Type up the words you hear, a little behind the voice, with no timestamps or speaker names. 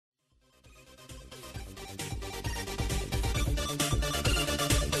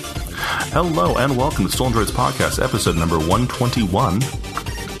Hello and welcome to Stolen Droids Podcast, episode number 121.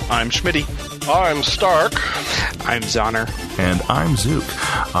 I'm Schmitty. I'm Stark. I'm Zoner. And I'm Zook.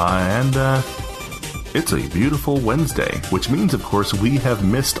 It's a beautiful Wednesday, which means, of course, we have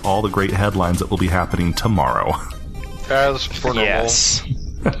missed all the great headlines that will be happening tomorrow. As for normal. Yes.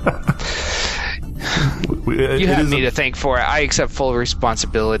 You have me to thank for it. I accept full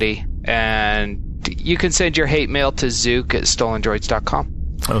responsibility. And you can send your hate mail to Zook at stolendroids.com.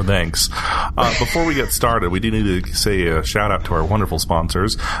 Oh, thanks. Before we get started, we do need to say a shout-out to our wonderful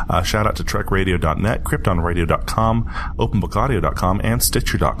sponsors. Shout-out to TrekRadio.net, KryptonRadio.com, OpenBookAudio.com, and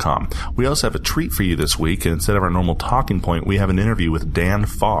Stitcher.com. We also have a treat for you this week. Instead of our normal talking point, we have an interview with Dan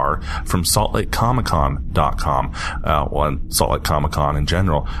Farr from SaltLakeComicCon.com, and Salt Lake Comic Con in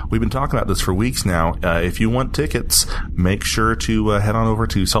general. We've been talking about this for weeks now. If you want tickets, make sure to head on over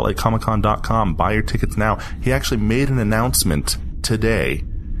to SaltLakeComicCon.com. Buy your tickets now. He actually made an announcement today.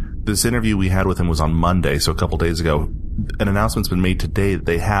 This interview we had with him was on Monday, so a couple days ago. An announcement's been made today that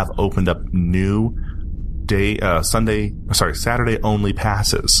they have opened up new Saturday only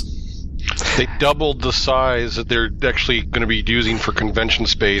passes. They doubled the size that they're actually going to be using for convention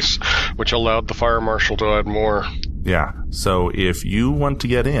space, which allowed the fire marshal to add more. Yeah, so if you want to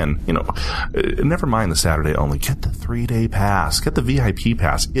get in, never mind the Saturday only, get the 3-day pass, get the VIP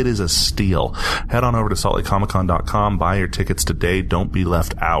pass. It is a steal. Head on over to SaltLakeComicCon.com, buy your tickets today, don't be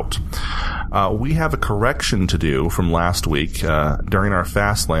left out. We have a correction to do from last week. During our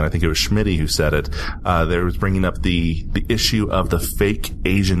fast lane, I think it was Schmitty who said it, there was bringing up the issue of the fake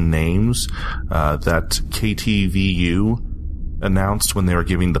Asian names, that KTVU announced when they were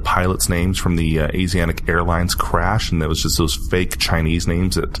giving the pilots names from the Asiatic Airlines crash, and it was just those fake Chinese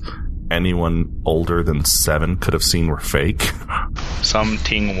names that anyone older than 7 could have seen were fake.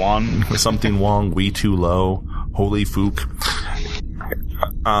 Something Wong. Something Wong, Wee Too Low, Holy Fook.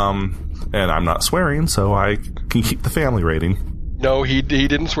 And I'm not swearing, so I can keep the family rating. No, he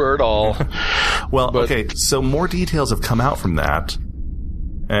didn't swear at all. Well, okay, so more details have come out from that.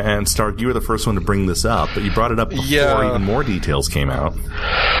 And Stark, you were the first one to bring this up, but you brought it up before even more details came out.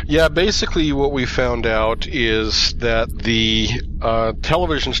 Yeah, basically what we found out is that the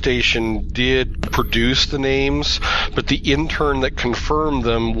television station did produce the names, but the intern that confirmed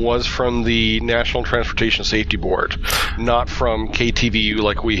them was from the National Transportation Safety Board, not from KTVU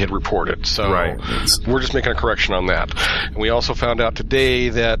like we had reported. So We're just making a correction on that. And we also found out today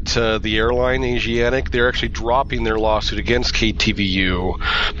that the airline Asiatic, they're actually dropping their lawsuit against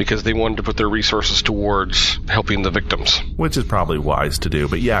KTVU because they wanted to put their resources towards helping the victims. Which is probably wise to do.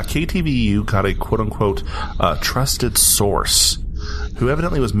 But yeah, KTVU got a quote-unquote trusted source who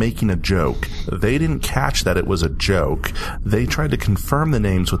evidently was making a joke. They didn't catch that it was a joke. They tried to confirm the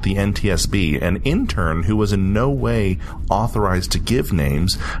names with the NTSB, an intern who was in no way authorized to give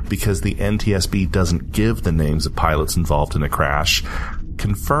names because the NTSB doesn't give the names of pilots involved in a crash,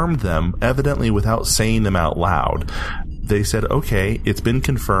 confirmed them, evidently without saying them out loud. They said, okay, it's been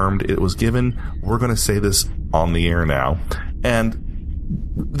confirmed, it was given, we're going to say this on the air now. And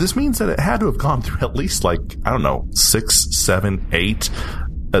this means that it had to have gone through at least 6, 7, 8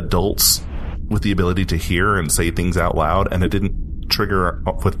 adults with the ability to hear and say things out loud, and it didn't trigger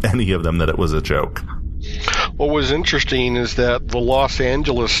with any of them that it was a joke. What was interesting is that the Los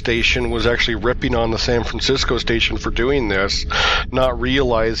Angeles station was actually ripping on the San Francisco station for doing this, not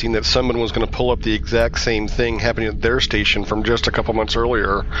realizing that someone was going to pull up the exact same thing happening at their station from just a couple months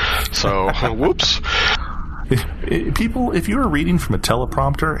earlier. So, whoops. People, if you are reading from a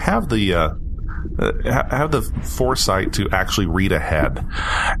teleprompter, have the foresight to actually read ahead.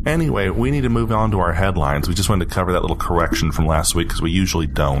 Anyway, we need to move on to our headlines. We just wanted to cover that little correction from last week because we usually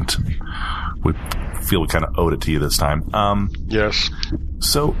don't. We feel we kind of owed it to you this time. Yes.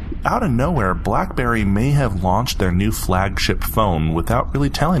 So, out of nowhere, BlackBerry may have launched their new flagship phone without really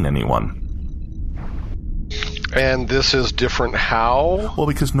telling anyone. And this is different how? Well,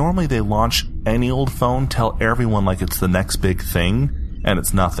 because normally they launch any old phone, tell everyone like it's the next big thing, and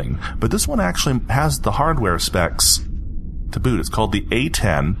it's nothing. But this one actually has the hardware specs to boot. It's called the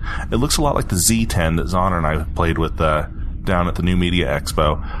A10. It looks a lot like the Z10 that Zoner and I played with down at the New Media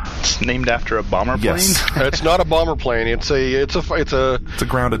Expo. It's named after a bomber plane? Yes. It's not a bomber plane. It's a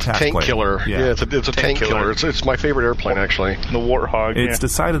ground attack tank plane. Killer. Yeah, it's a tank killer. It's my favorite airplane, actually. The Warthog. It's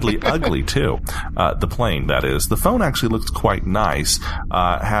decidedly ugly, too. The plane, that is. The phone actually looks quite nice.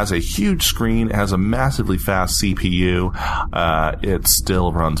 Has a huge screen, has a massively fast CPU. It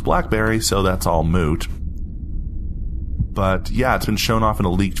still runs BlackBerry, so that's all moot. But yeah, it's been shown off in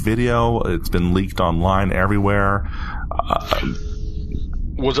a leaked video. It's been leaked online everywhere.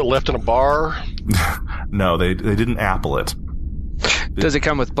 Was it left in a bar? No, they didn't Apple it. Does it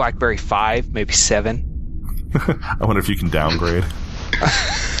come with BlackBerry 5, maybe 7? I wonder if you can downgrade.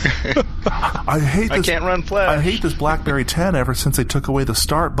 I can't run Flash. I hate this BlackBerry 10 ever since they took away the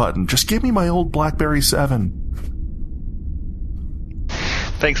start button. Just give me my old BlackBerry 7.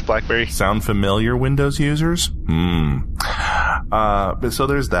 Thanks, BlackBerry. Sound familiar, Windows users? So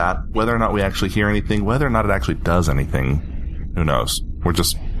there's that. Whether or not we actually hear anything, whether or not it actually does anything, who knows? We're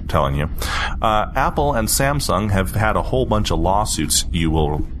just telling you. Apple and Samsung have had a whole bunch of lawsuits, you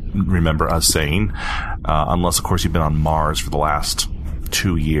will remember us saying, unless, of course, you've been on Mars for the last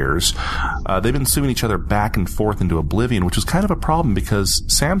 2 years. They've been suing each other back and forth into oblivion, which was kind of a problem because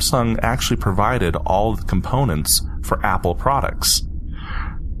Samsung actually provided all the components for Apple products.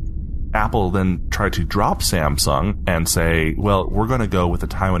 Apple then tried to drop Samsung and say, well, we're going to go with a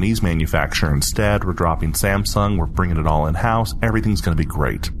Taiwanese manufacturer instead. We're dropping Samsung. We're bringing it all in-house. Everything's going to be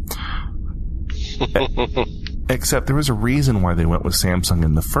great. Except there was a reason why they went with Samsung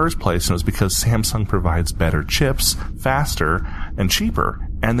in the first place, and it was because Samsung provides better chips, faster, and cheaper.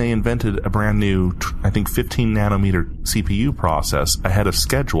 And they invented a brand new, I think, 15-nanometer CPU process ahead of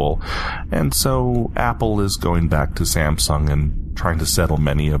schedule. And so Apple is going back to Samsung and trying to settle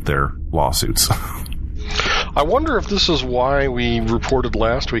many of their lawsuits. I wonder if this is why we reported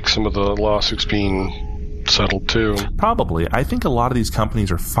last week some of the lawsuits being settled too. Probably. I think a lot of these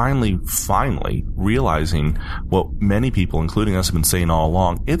companies are finally realizing what many people, including us, have been saying all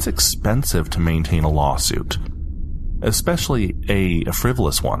along. It's expensive to maintain a lawsuit, especially a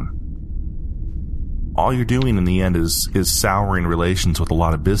frivolous one. All you're doing in the end is souring relations with a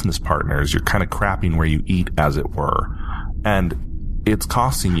lot of business partners. You're kind of crapping where you eat, as it were. And it's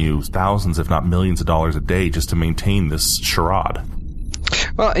costing you thousands, if not millions of dollars a day just to maintain this charade.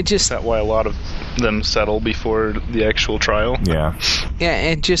 Well, it just... Is that why a lot of them settle before the actual trial? Yeah. Yeah,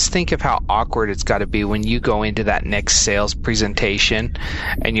 and just think of how awkward it's got to be when you go into that next sales presentation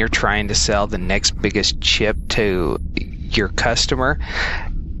and you're trying to sell the next biggest chip to your customer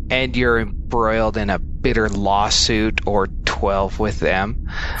and you're embroiled in a bitter lawsuit or 12 with them.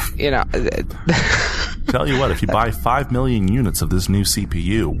 You know... Tell you what, if you buy 5 million units of this new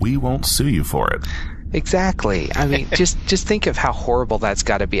CPU, we won't sue you for it. Exactly. I mean, just think of how horrible that's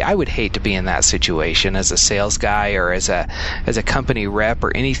got to be. I would hate to be in that situation as a sales guy or as a company rep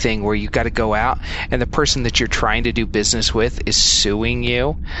or anything where you've got to go out and the person that you're trying to do business with is suing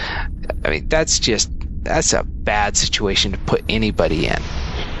you. I mean, that's a bad situation to put anybody in.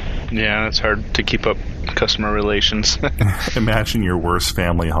 Yeah, it's hard to keep up customer relations. Imagine your worst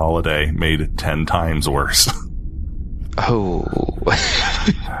family holiday made 10 times worse. Oh.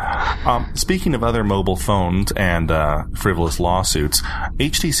 Speaking of other mobile phones and frivolous lawsuits,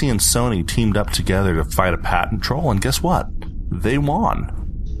 HTC and Sony teamed up together to fight a patent troll, and guess what? They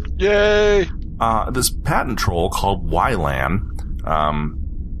won. Yay! This patent troll called WLAN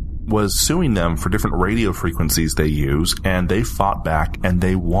was suing them for different radio frequencies they use, and they fought back and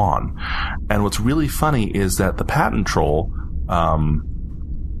they won. And what's really funny is that the patent troll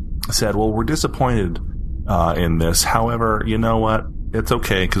said, well, we're disappointed in this. However, you know what? It's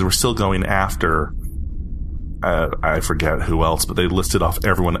okay because we're still going after, I forget who else, but they listed off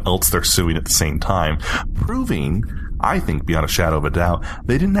everyone else they're suing at the same time, proving, I think, beyond a shadow of a doubt,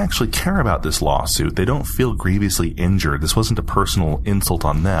 they didn't actually care about this lawsuit. They don't feel grievously injured. This wasn't a personal insult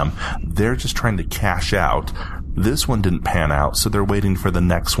on them. They're just trying to cash out. This one didn't pan out, so they're waiting for the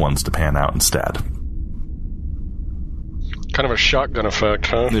next ones to pan out instead. Kind of a shotgun effect,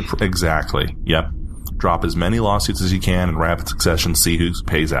 huh? Exactly. Yep. Drop as many lawsuits as you can in rapid succession, see who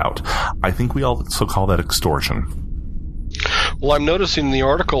pays out. I think we also call that extortion. Well, I'm noticing in the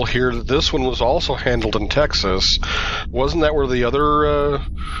article here that this one was also handled in Texas. Wasn't that where the other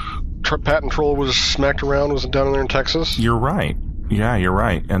patent troll was smacked around? Was it down there in Texas? You're right. Yeah, you're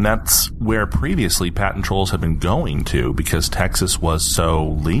right. And that's where previously patent trolls have been going to because Texas was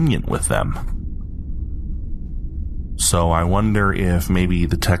so lenient with them. So I wonder if maybe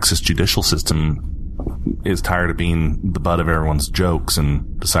the Texas judicial system is tired of being the butt of everyone's jokes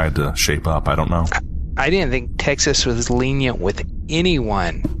and decided to shape up. I don't know. I didn't think Texas was lenient with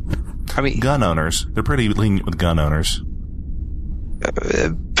anyone. I mean, gun owners. They're pretty lenient with gun owners.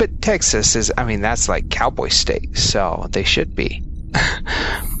 But Texas is, I mean, that's like cowboy state, so they should be.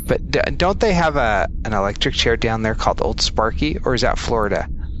 But don't they have an electric chair down there called Old Sparky, or is that Florida?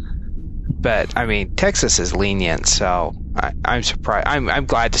 But I mean, Texas is lenient, so I'm surprised. I'm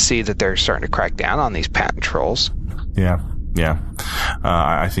glad to see that they're starting to crack down on these patent trolls. Yeah.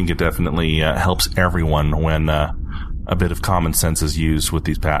 I think it definitely helps everyone when a bit of common sense is used with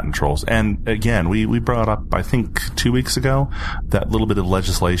these patent trolls. And again, we brought up, I think 2 weeks ago, that little bit of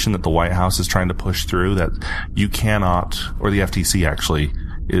legislation that the White House is trying to push through, that you cannot, or the FTC actually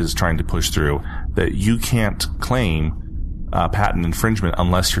is trying to push through, that you can't claim patent infringement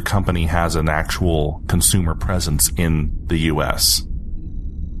unless your company has an actual consumer presence in the U.S.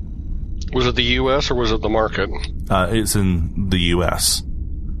 Was it the U.S. or was it the market? It's in the U.S.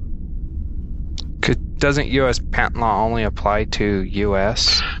 Doesn't U.S. patent law only apply to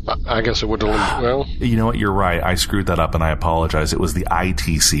U.S.? I guess it would. Well, you know what? You're right. I screwed that up, and I apologize. It was the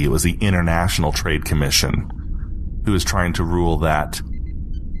ITC. It was the International Trade Commission who is trying to rule that.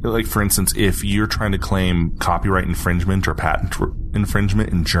 Like, for instance, if you're trying to claim copyright infringement or patent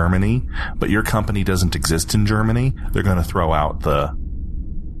infringement in Germany, but your company doesn't exist in Germany, they're going to throw out the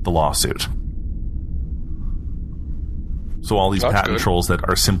lawsuit. So all these patent trolls that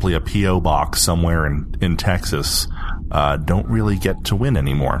are simply a P.O. box somewhere in Texas don't really get to win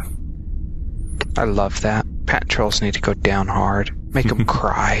anymore. I love that. Patent trolls need to go down hard. Make them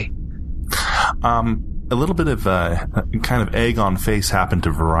cry. A little bit of kind of egg on face happened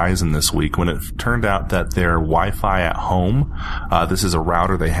to Verizon this week when it turned out that their Wi-Fi at home, this is a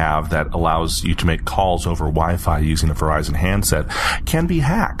router they have that allows you to make calls over Wi-Fi using a Verizon handset, can be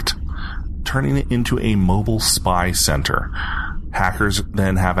hacked, turning it into a mobile spy center. Hackers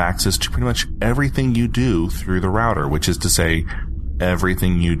then have access to pretty much everything you do through the router, which is to say,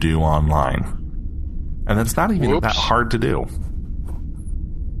 everything you do online. And that's not even that hard to do.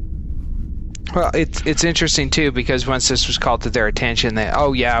 Well, it's interesting, too, because once this was called to their attention,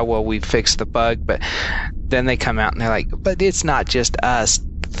 we fixed the bug, but then they come out and they're like, but it's not just us.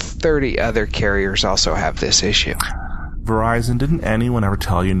 30 other carriers also have this issue. Verizon, didn't anyone ever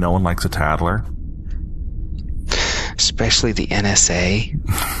tell you no one likes a tattler? Especially the NSA.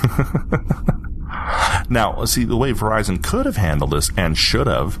 Now, see, the way Verizon could have handled this, and should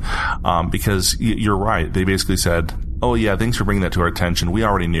have, because you're right, they basically said, oh yeah, thanks for bringing that to our attention. We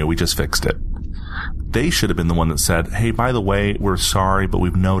already knew. We just fixed it. They should have been the one that said, hey, by the way, we're sorry, but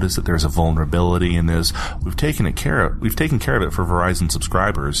we've noticed that there's a vulnerability in this. We've taken care of it for Verizon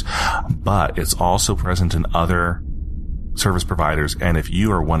subscribers, but it's also present in other service providers. And if you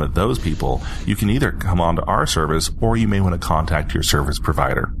are one of those people, you can either come onto our service or you may want to contact your service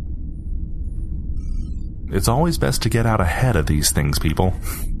provider. It's always best to get out ahead of these things, people.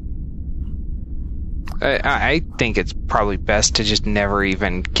 I think it's probably best to just never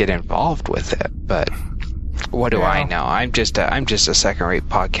even get involved with it. But what do I know? I'm just a second-rate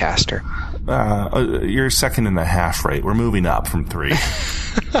podcaster. You're second in the half rate. We're moving up from 3.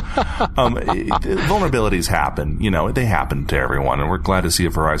 Vulnerabilities happen. They happen to everyone, and we're glad to see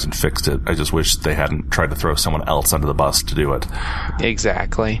if Verizon fixed it. I just wish they hadn't tried to throw someone else under the bus to do it.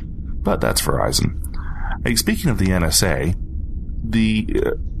 Exactly. But that's Verizon. Hey, speaking of the NSA,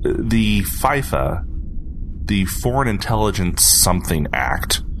 the FIFA, the Foreign Intelligence Something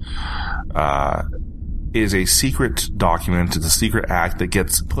Act, is a secret document. It's a secret act that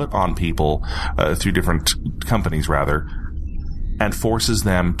gets put on people through different companies, rather, and forces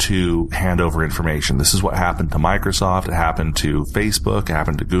them to hand over information. This is what happened to Microsoft. It happened to Facebook. It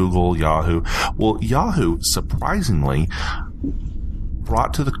happened to Google, Yahoo. Well, Yahoo, surprisingly,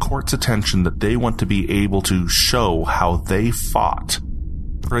 brought to the court's attention that they want to be able to show how they fought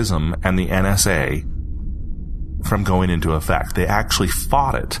PRISM and the NSA from going into effect. They actually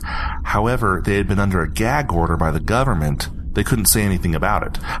fought it. However, they had been under a gag order by the government. They couldn't say anything about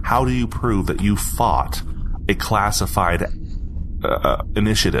it. How do you prove that you fought a classified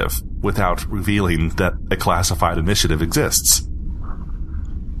initiative without revealing that a classified initiative exists?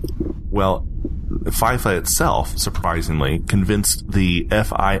 Well, FIFA itself, surprisingly, convinced the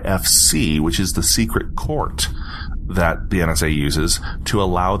FIFC, which is the secret court that the NSA uses, to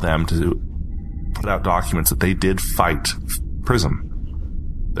allow them to put out documents that they did fight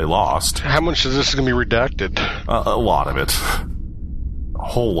PRISM. They lost. How much of this is going to be redacted? A lot of it. A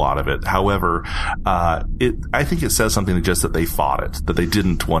whole lot of it. However, I think it says something just that they fought it, that they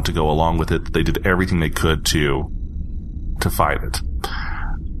didn't want to go along with it, that they did everything they could to fight it.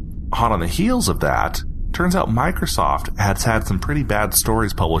 Hot on the heels of that, turns out Microsoft has had some pretty bad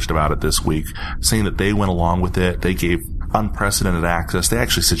stories published about it this week, saying that they went along with it. They gave unprecedented access. They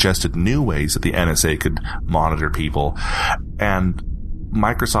actually suggested new ways that the NSA could monitor people. And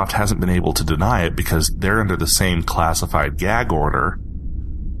Microsoft hasn't been able to deny it because they're under the same classified gag order.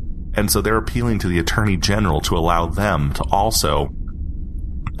 And so they're appealing to the Attorney General to allow them to also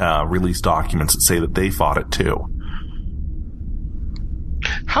release documents that say that they fought it too.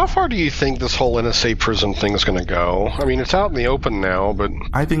 How far do you think this whole NSA prison thing is going to go? I mean, it's out in the open now, but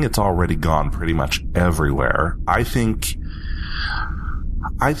I think it's already gone pretty much everywhere. I think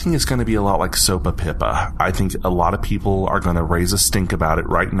it's going to be a lot like SOPA PIPA. I think a lot of people are going to raise a stink about it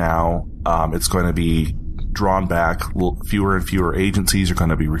right now. It's going to be drawn back. Fewer and fewer agencies are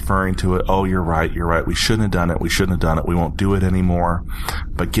going to be referring to it. Oh, you're right. We shouldn't have done it. We won't do it anymore.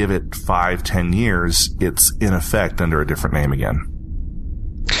 But give it 5-10 years, it's in effect under a different name again.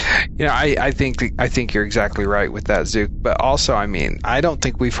 I think you're exactly right with that, Zook. But also, I mean, I don't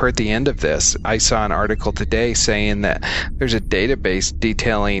think we've heard the end of this. I saw an article today saying that there's a database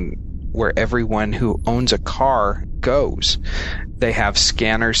detailing where everyone who owns a car goes. They have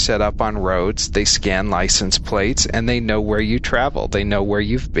scanners set up on roads. They scan license plates, and they know where you travel. They know where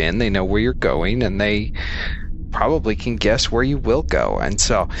you've been. They know where you're going, and they probably can guess where you will go. And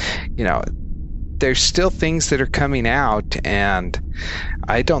so, there's still things that are coming out, and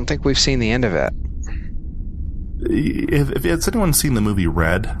I don't think we've seen the end of it. Has anyone seen the movie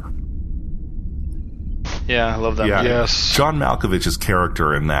Red? Yeah, I love that movie. Yes. John Malkovich's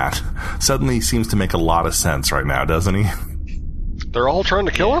character in that suddenly seems to make a lot of sense right now, doesn't he? They're all trying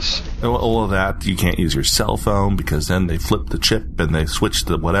to kill us? All of that, you can't use your cell phone because then they flip the chip and they switch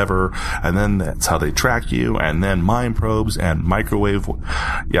the whatever, and then that's how they track you, and then mind probes and microwave.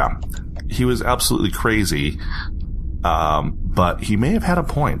 Yeah. He was absolutely crazy, but he may have had a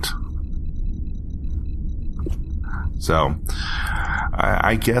point. So,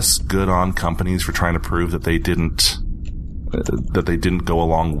 I guess good on companies for trying to prove that they didn't go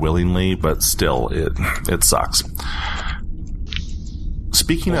along willingly, but still, it sucks.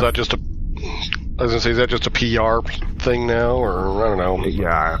 Speaking of, is that just a PR thing now, or I don't know?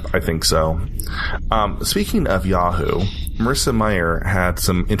 Yeah, I think so. Speaking of Yahoo, Marissa Mayer had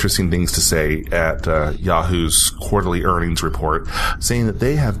some interesting things to say at Yahoo's quarterly earnings report, saying that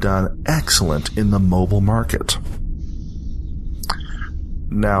they have done excellent in the mobile market.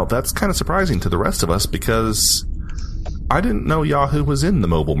 Now, that's kind of surprising to the rest of us because I didn't know Yahoo was in the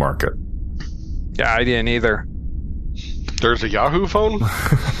mobile market. Yeah, I didn't either. There's a Yahoo phone?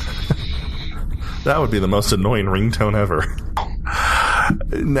 That would be the most annoying ringtone ever.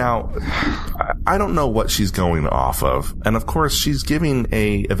 Now, I don't know what she's going off of. And of course, she's giving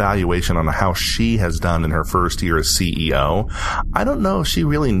a evaluation on how she has done in her first year as CEO. I don't know if she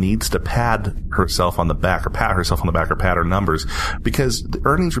really needs to pat herself on the back or pat her numbers, because the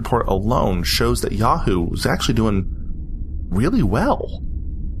earnings report alone shows that Yahoo is actually doing really well.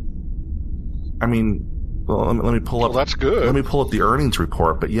 I mean, well, let me pull up. Well, that's good. Let me pull up the earnings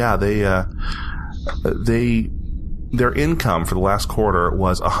report. But yeah, their income for the last quarter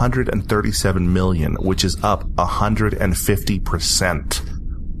was $137 million, which is up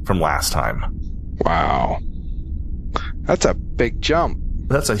 150% from last time. Wow. That's a big jump.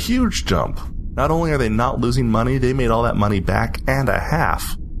 That's a huge jump. Not only are they not losing money, they made all that money back and a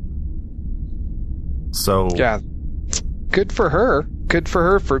half. So yeah, good for her. Good for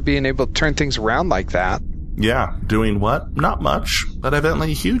her for being able to turn things around like that. Yeah, doing what? Not much, but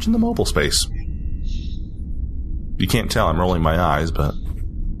evidently huge in the mobile space. You can't tell I'm rolling my eyes, but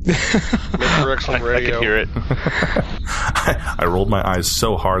Mr. Excellent Radio. I can hear it. I rolled my eyes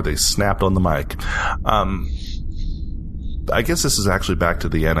so hard they snapped on the mic. I guess this is actually back to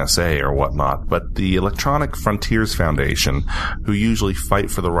the NSA or whatnot, but the Electronic Frontiers Foundation, who usually fight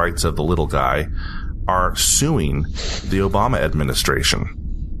for the rights of the little guy, are suing the Obama administration.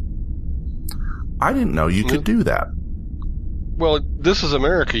 I didn't know you could do that. Well, this is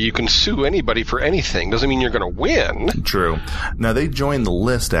America. You can sue anybody for anything. Doesn't mean you're going to win. True. Now, they joined the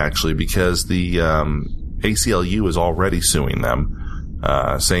list, actually, because the ACLU is already suing them,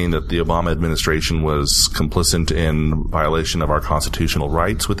 saying that the Obama administration was complicit in violation of our constitutional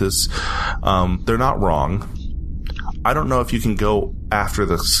rights with this. They're not wrong. I don't know if you can go after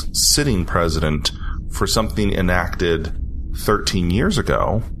the sitting president for something enacted 13 years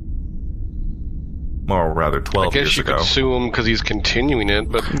ago. Or rather, 12 years ago. I guess you could sue him because he's continuing it,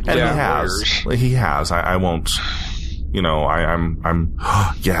 but and he has. I won't. I'm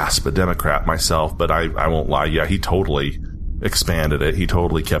gasp a Democrat myself, but I won't lie. Yeah, he totally expanded it. He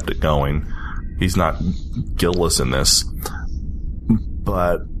totally kept it going. He's not guiltless in this,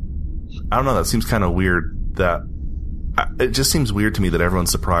 but I don't know. That seems kind of weird. It just seems weird to me that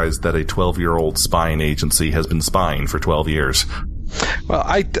everyone's surprised that a 12-year-old spying agency has been spying for 12 years. Well,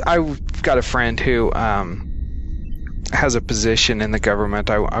 I've got a friend who has a position in the government.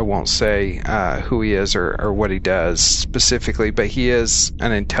 I won't say who he is or what he does specifically, but he is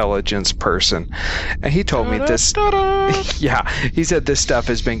an intelligence person. And he told me this. Yeah, he said this stuff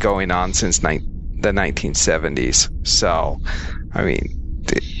has been going on since the 1970s. So, I mean,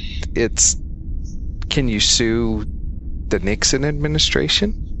 can you sue the Nixon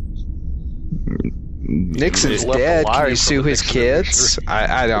administration? Nixon's dead. Can you sue his kids?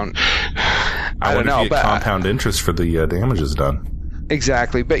 I don't know. But compound interest for the damages done.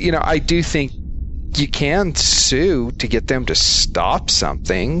 Exactly. But, I do think you can sue to get them to stop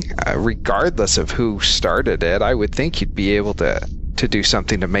something, regardless of who started it. I would think you'd be able to do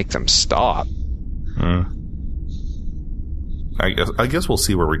something to make them stop. I guess we'll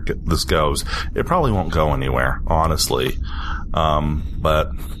see where this goes. It probably won't go anywhere, honestly.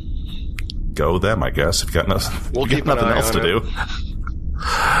 But go them, I guess. If you've got nothing else to do.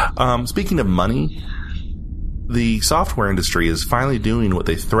 Speaking of money, the software industry is finally doing what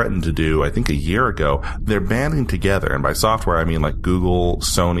they threatened to do, I think, a year ago. They're banding together, and by software, I mean like Google,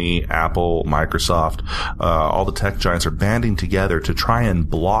 Sony, Apple, Microsoft, all the tech giants are banding together to try and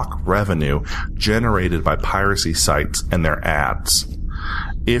block revenue generated by piracy sites and their ads.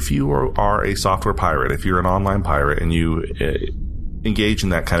 If you are a software pirate, if you're an online pirate and you engage in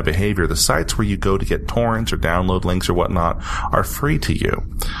that kind of behavior, the sites where you go to get torrents or download links or whatnot are free to you.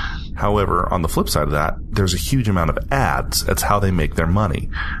 However, on the flip side of that, there's a huge amount of ads. That's how they make their money.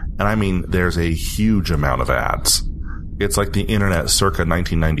 And I mean, there's a huge amount of ads. It's like the internet circa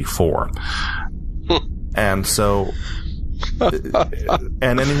 1994. And so,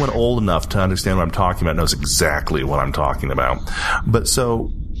 and anyone old enough to understand what I'm talking about knows exactly what I'm talking about. But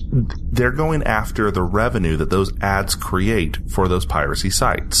so, they're going after the revenue that those ads create for those piracy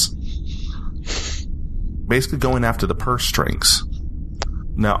sites. Basically going after the purse strings.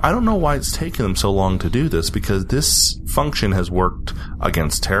 Now, I don't know why it's taken them so long to do this, because this function has worked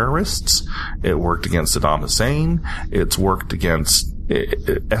against terrorists. It worked against Saddam Hussein. It's worked against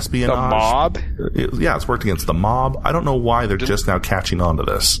espionage. The mob? It's worked against the mob. I don't know why they're just now catching on to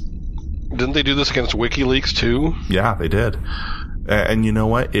this. Didn't they do this against WikiLeaks, too? Yeah, they did. And you know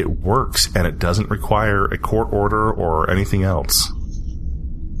what? It works, and it doesn't require a court order or anything else.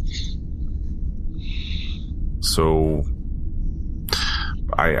 So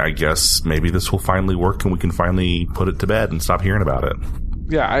I guess maybe this will finally work and we can finally put it to bed and stop hearing about it.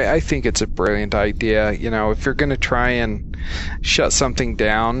 Yeah, I think it's a brilliant idea. If you're going to try and shut something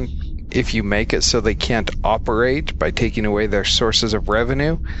down, if you make it so they can't operate by taking away their sources of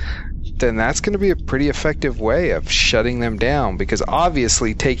revenue, then that's going to be a pretty effective way of shutting them down, because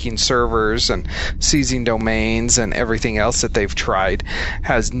obviously taking servers and seizing domains and everything else that they've tried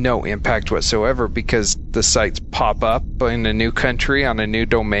has no impact whatsoever, because the sites pop up in a new country on a new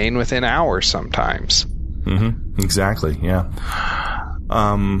domain within hours sometimes. Exactly, yeah.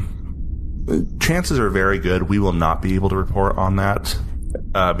 Chances are very good we will not be able to report on that,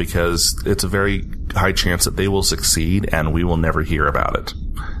 because it's a very high chance that they will succeed and we will never hear about it.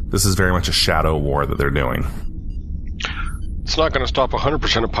 This is very much a shadow war that they're doing. It's not going to stop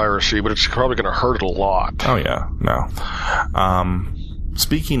 100% of piracy, but it's probably going to hurt it a lot. Oh, yeah. No.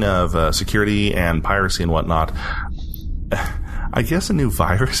 Speaking of security and piracy and whatnot, I guess a new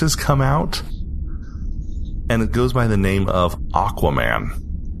virus has come out, and it goes by the name of Aquaman.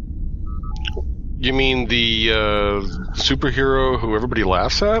 You mean the superhero who everybody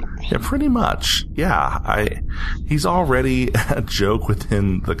laughs at? Yeah, pretty much. Yeah, he's already a joke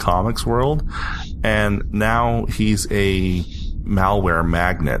within the comics world, and now he's a malware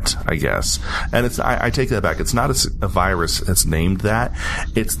magnet, I guess. And I take that back. It's not a virus that's named that.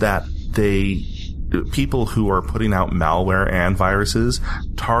 It's that people who are putting out malware and viruses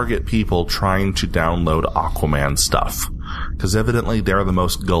target people trying to download Aquaman stuff. Because evidently they're the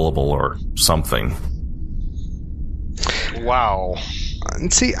most gullible or something. Wow.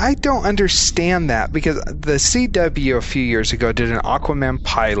 See, I don't understand that, because the CW a few years ago did an Aquaman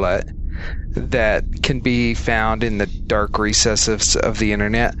pilot that can be found in the dark recesses of the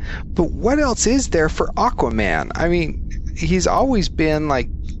internet. But what else is there for Aquaman? I mean, he's always been like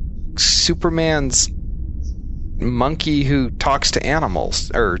Superman's monkey who talks to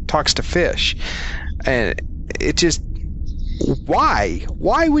animals or talks to fish. And it just... Why?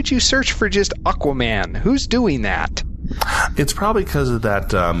 Why would you search for just Aquaman? Who's doing that? It's probably because of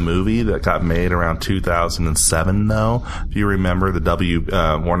that movie that got made around 2007, though. If you remember,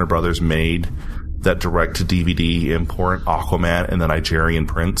 the Warner Brothers made that direct-to-DVD import, Aquaman and the Nigerian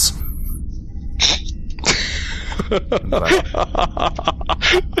Prince.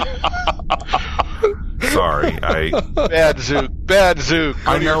 Sorry, Bad Zook. Go to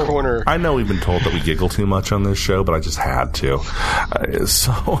your corner. I know we've been told that we giggle too much on this show, but I just had to.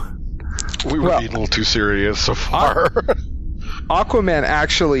 We were being a little too serious so far. Aquaman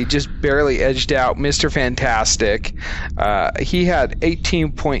actually just barely edged out Mr. Fantastic. He had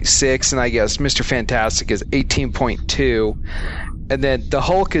 18.6, and I guess Mr. Fantastic is 18.2. And then the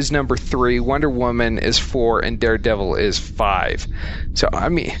Hulk is number 3, Wonder Woman is 4, and Daredevil is 5. So, I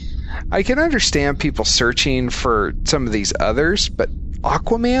mean, I can understand people searching for some of these others, but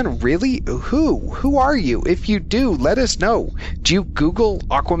Aquaman, really? Who are you? If you do, let us know. Do you Google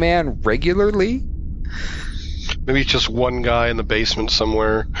Aquaman regularly? Maybe it's just one guy in the basement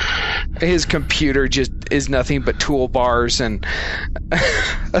somewhere. His computer just is nothing but toolbars and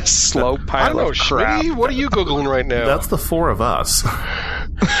a slow pile I don't know, of crap. Schmitty, what are you Googling right now? That's the 4 of us.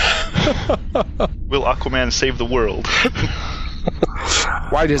 Will Aquaman save the world?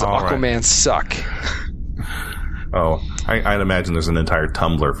 Why does All Aquaman right. suck? Oh, I'd imagine there's an entire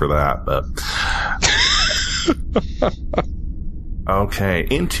Tumblr for that, but... Okay,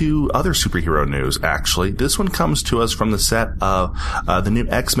 into other superhero news, actually. This one comes to us from the set of the new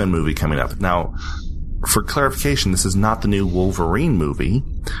X-Men movie coming up. Now, for clarification, this is not the new Wolverine movie,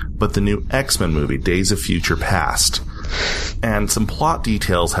 but the new X-Men movie, Days of Future Past. And some plot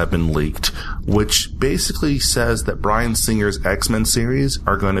details have been leaked, which basically says that Bryan Singer's X-Men series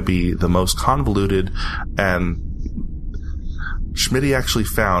are going to be the most convoluted, and Schmitty actually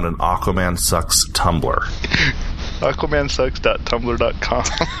found an Aquaman Sucks Tumblr. AquamanSucks.tumblr.com.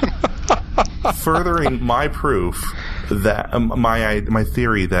 Furthering my proof that my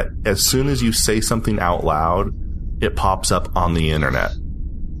theory that as soon as you say something out loud, it pops up on the internet.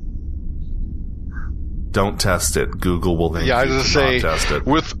 Don't test it. Google will then I was going to say, test it.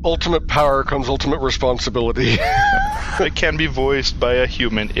 with ultimate power comes ultimate responsibility. It can be voiced by a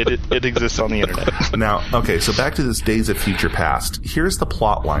human. It exists on the internet. Now, okay, so back to this Days of Future Past. Here's the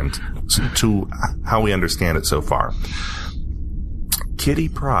plot line to how we understand it so far. Kitty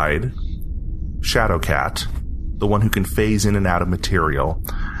Pryde, Shadowcat, the one who can phase in and out of material,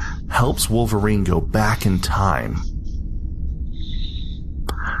 helps Wolverine go back in time.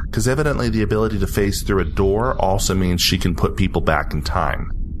 Because evidently the ability to phase through a door also means she can put people back in time.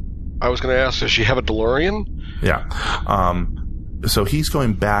 I was going to ask, does she have a DeLorean? Yeah. So he's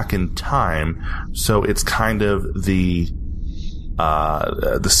going back in time, so it's kind of the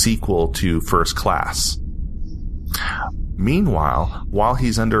sequel to First Class. Meanwhile, while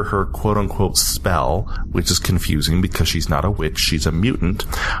he's under her quote-unquote spell, which is confusing because she's not a witch, she's a mutant,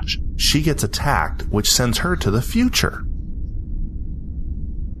 she gets attacked, which sends her to the future.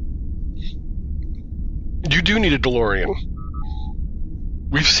 You do need a DeLorean.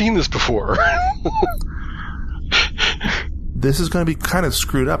 We've seen this before. This is going to be kind of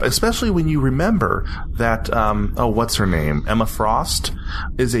screwed up, especially when you remember that, what's her name? Emma Frost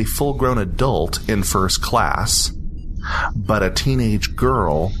is a full-grown adult in First Class, but a teenage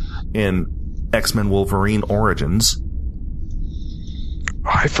girl in X-Men Wolverine Origins. Oh,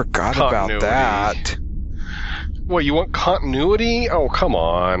 I forgot about that. What, you want continuity? Oh, come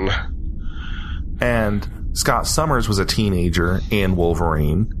on. And Scott Summers was a teenager in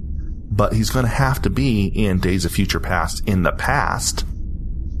Wolverine, but he's going to have to be in Days of Future Past in the past.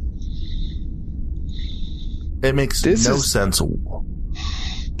 It makes no sense.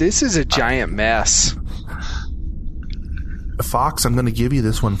 This is a giant mess. Fox, I'm going to give you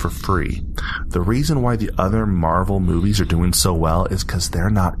this one for free. The reason why the other Marvel movies are doing so well is because they're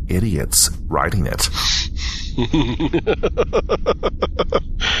not idiots writing it.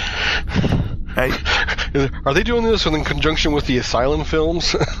 Hey, are they doing this in conjunction with the Asylum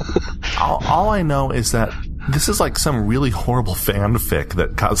films? all I know is that this is like some really horrible fanfic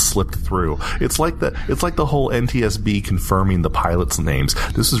that got slipped through. It's like the whole NTSB confirming the pilots' names.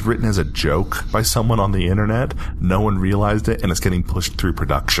 This was written as a joke by someone on the internet. No one realized it, and it's getting pushed through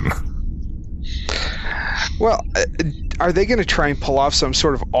production. Well, are they going to try and pull off some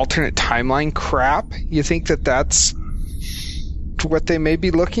sort of alternate timeline crap? You think that's what they may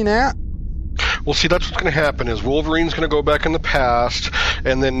be looking at? Well, see, that's what's going to happen is Wolverine's going to go back in the past,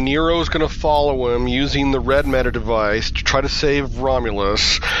 and then Nero's going to follow him using the red matter device to try to save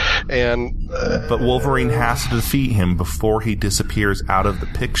Romulus. But Wolverine has to defeat him before he disappears out of the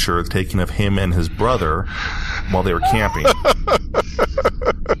picture taken of him and his brother while they were camping.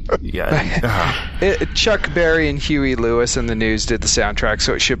 Yeah. Chuck Berry and Huey Lewis in the News did the soundtrack,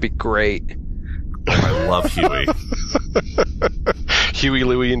 so it should be great. I love Huey. Huey,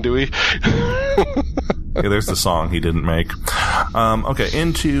 Louie, and Dewey. Yeah, there's the song he didn't make. Okay,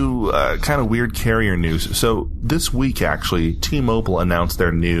 into kind of weird carrier news. So this week, actually, T-Mobile announced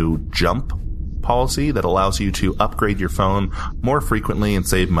their new Jump policy that allows you to upgrade your phone more frequently and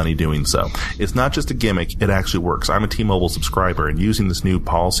save money doing so. It's not just a gimmick, it actually works. I'm a T-Mobile subscriber, and using this new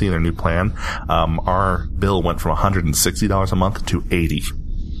policy and their new plan, our bill went from $160 a month to $80.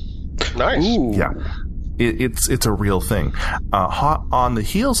 Nice. Ooh. Yeah. It's a real thing. Hot on the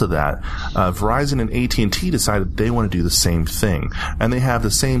heels of that, Verizon and AT&T decided they want to do the same thing, and they have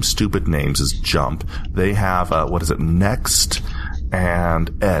the same stupid names as Jump. They have Next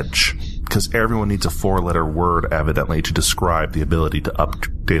and Edge, because everyone needs a 4-letter word, evidently, to describe the ability to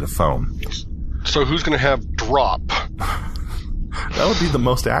update a phone. So who's going to have Drop? That would be the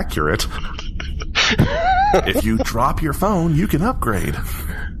most accurate. If you drop your phone, you can upgrade.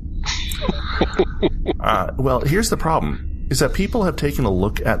 Well, here's the problem, is that people have taken a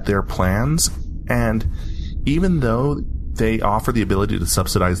look at their plans, and even though they offer the ability to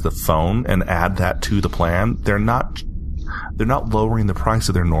subsidize the phone and add that to the plan, they're not lowering the price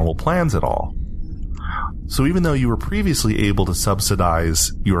of their normal plans at all. So even though you were previously able to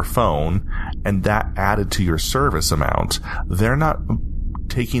subsidize your phone and that added to your service amount, they're not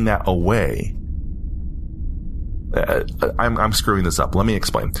taking that away. I'm screwing this up. Let me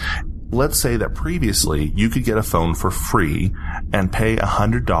explain. Let's say that previously you could get a phone for free and pay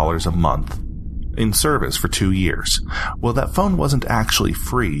 $100 a month in service for 2 years. Well, that phone wasn't actually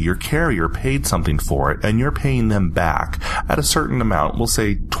free. Your carrier paid something for it, and you're paying them back at a certain amount, we'll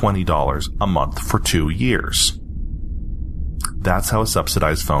say $20 a month for 2 years. That's how a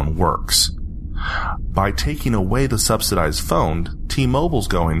subsidized phone works. By taking away the subsidized phone, T-Mobile's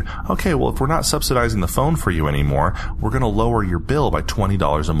going, okay, well, if we're not subsidizing the phone for you anymore, we're going to lower your bill by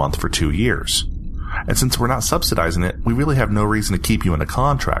 $20 a month for 2 years. And since we're not subsidizing it, we really have no reason to keep you in a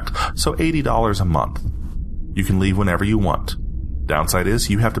contract. So $80 a month. You can leave whenever you want. Downside is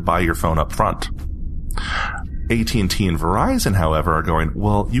you have to buy your phone up front. AT&T and Verizon, however, are going,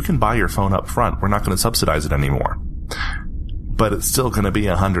 well, you can buy your phone up front. We're not going to subsidize it anymore. But it's still going to be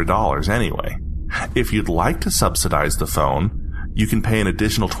 $100 anyway. If you'd like to subsidize the phone, you can pay an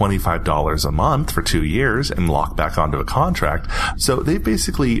additional $25 a month for 2 years and lock back onto a contract. So they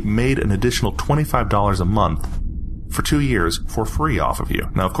basically made an additional $25 a month for 2 years for free off of you.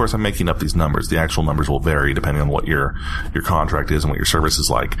 Now, of course, I'm making up these numbers. The actual numbers will vary depending on what your contract is and what your service is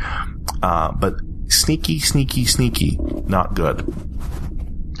like. But sneaky, not good.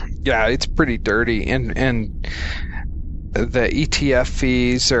 Yeah, it's pretty dirty. And the ETF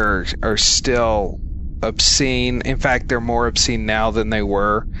fees are still obscene. In fact, they're more obscene now than they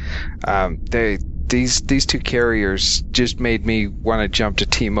were. These two carriers just made me want to jump to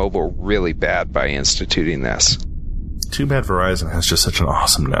T-Mobile really bad by instituting this. Too bad Verizon has just such an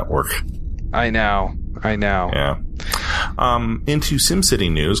awesome network. I know. Yeah. Into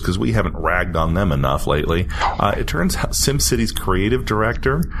SimCity news, because we haven't ragged on them enough lately. It turns out SimCity's creative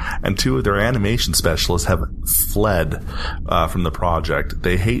director and 2 of their animation specialists have fled from the project.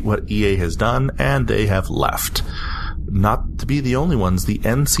 They hate what EA has done, and they have left. Not to be the only ones, the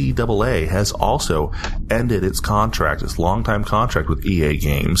NCAA has also ended its longtime contract with EA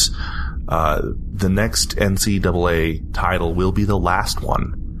Games. The next NCAA title will be the last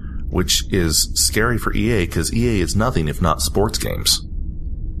one, which is scary for EA because EA is nothing if not sports games.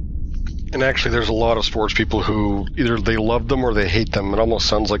 And actually, there's a lot of sports people who either they love them or they hate them. It almost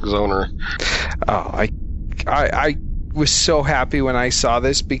sounds like Zoner. Oh, I was so happy when I saw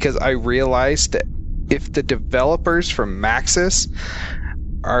this because I realized that if the developers from Maxis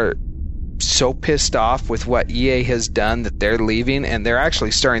are so pissed off with what EA has done that they're leaving, and they're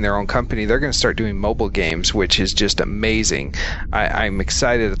actually starting their own company. They're going to start doing mobile games, which is just amazing. I'm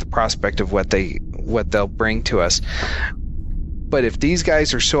excited at the prospect of what they'll bring to us. But if these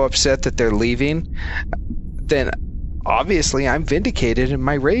guys are so upset that they're leaving, then obviously I'm vindicated in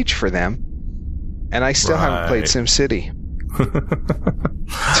my rage for them. And I still haven't played SimCity.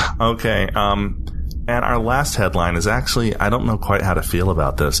 Okay, and our last headline is actually, I don't know quite how to feel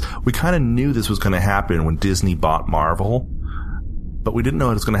about this. We kind of knew this was going to happen when Disney bought Marvel, but we didn't know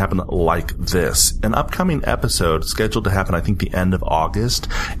it was going to happen like this. An upcoming episode scheduled to happen, I think, the end of August,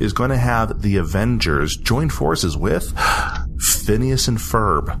 is going to have the Avengers join forces with Phineas and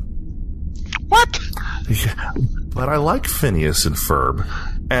Ferb. What? But I like Phineas and Ferb,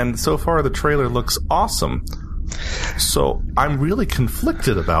 and so far the trailer looks awesome. So I'm really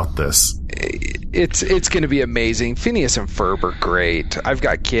conflicted about this. It's going to be amazing. Phineas and Ferb are great. I've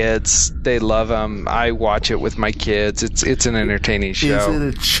got kids; they love them. I watch it with my kids. It's an entertaining show. Is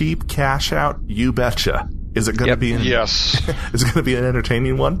it a cheap cash out? You betcha. Is it going to be? Yes. Is it going to be an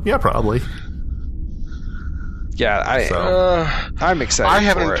entertaining one? Yeah, probably. Yeah, I'm excited. I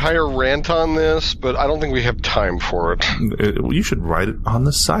have for an entire rant on this, but I don't think we have time for it. You should write it on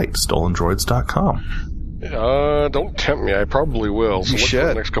the site, stolendroids.com. Don't tempt me. I probably will. So You look should. for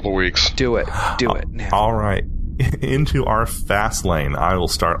the next couple of weeks. Do it now. All right. into our fast lane. I will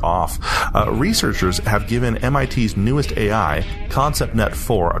start off. Researchers have given MIT's newest AI, ConceptNet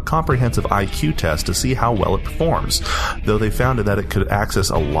 4, a comprehensive IQ test to see how well it performs. Though they found that it could access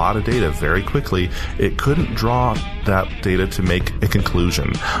a lot of data very quickly, it couldn't draw that data to make a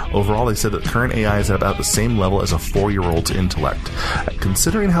conclusion. Overall, they said that current AI is at about the same level as a 4-year-old's intellect.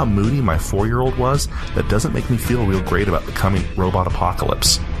 Considering how moody my 4-year-old was, that doesn't make me feel real great about the coming robot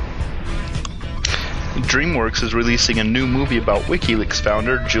apocalypse. DreamWorks is releasing a new movie about WikiLeaks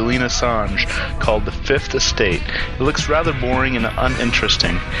founder Julian Assange called The Fifth Estate. It looks rather boring and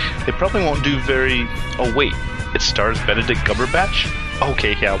uninteresting. It probably won't do very... Oh wait, it stars Benedict Cumberbatch?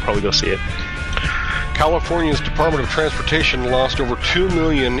 Okay, yeah, I'll probably go see it. California's Department of Transportation lost over $2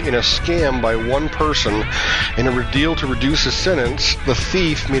 million in a scam by one person. In a deal to reduce his sentence, the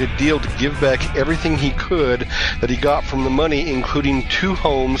thief made a deal to give back everything he could that he got from the money, including 2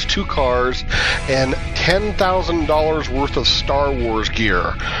 homes, 2 cars, and $10,000 worth of Star Wars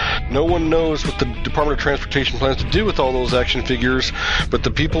gear. No one knows what the Department of Transportation plans to do with all those action figures, but the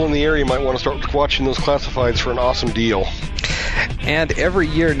people in the area might want to start watching those classifieds for an awesome deal. And every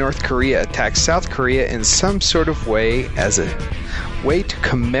year, North Korea attacks South Korea in some sort of way as a way to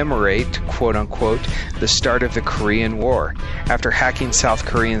commemorate, quote-unquote, the start of the Korean War. After hacking South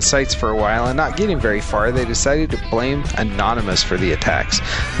Korean sites for a while and not getting very far, they decided to blame Anonymous for the attacks.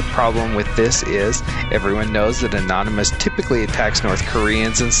 The problem with this is everyone knows that Anonymous typically attacks North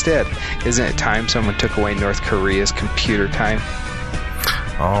Koreans instead. Isn't it time someone took away North Korea's computer time?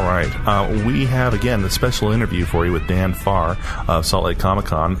 All right. We have, again, the special interview for you with Dan Farr of Salt Lake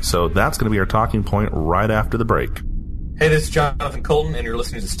Comic-Con. So that's going to be our talking point right after the break. Hey, this is Jonathan Colton, and you're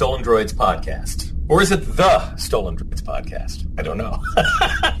listening to Stolen Droids Podcast. Or is it the Stolen Droids Podcast? I don't know.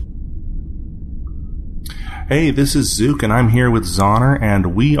 Hey, this is Zook, and I'm here with Zoner,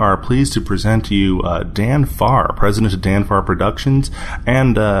 and we are pleased to present to you Dan Farr, president of Dan Farr Productions,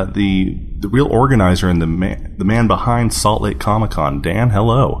 and the real organizer and the man behind Salt Lake Comic-Con. Dan,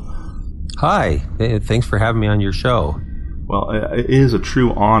 hello. Hi. Thanks for having me on your show. Well, it is a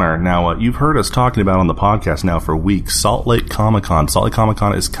true honor. Now, you've heard us talking about on the podcast now for weeks, Salt Lake Comic-Con. Salt Lake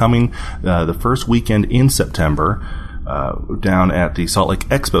Comic-Con is coming the first weekend in September down at the Salt Lake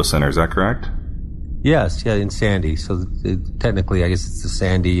Expo Center. Is that correct? Yes, yeah, in Sandy. So technically, I guess it's the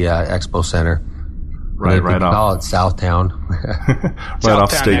Sandy Expo Center. Right off. Call it Southtown. Right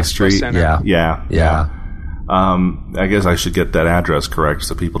off State Street. Yeah. I guess I should get that address correct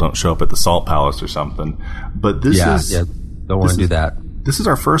so people don't show up at the Salt Palace or something. But this is... Yeah, don't want to do that. This is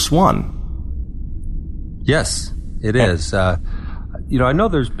our first one. Yes, it is. I know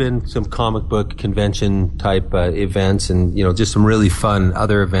there's been some comic book convention type events and, just some really fun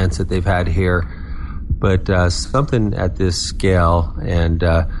other events that they've had here. But something at this scale and,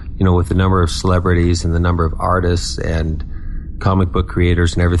 with the number of celebrities and the number of artists and comic book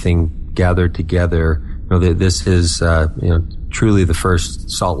creators and everything gathered together, this is, truly the first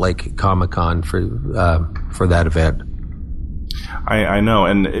Salt Lake Comic-Con for that event. I know.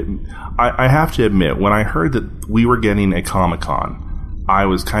 And I have to admit, when I heard that we were getting a Comic-Con, I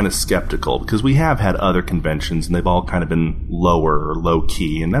was kind of skeptical because we have had other conventions and they've all kind of been lower or low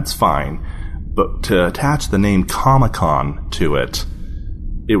key, and that's fine. But to attach the name Comic-Con to it,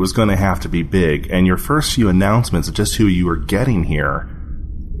 it was going to have to be big. And your first few announcements of just who you were getting here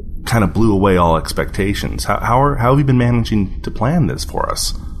kind of blew away all expectations. How have you been managing to plan this for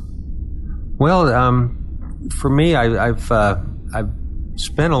us? Well, for me, I've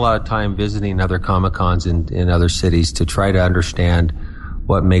spent a lot of time visiting other Comic-Cons in other cities to try to understand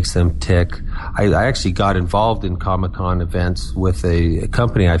what makes them tick. I actually got involved in Comic-Con events with a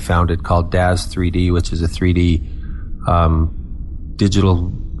company I founded called Daz 3D, which is a 3D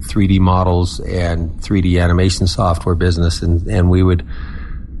digital 3D models and 3D animation software business, and we would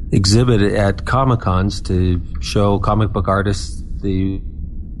exhibit at Comic-Cons to show comic book artists the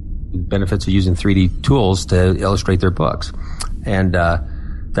benefits of using 3D tools to illustrate their books. And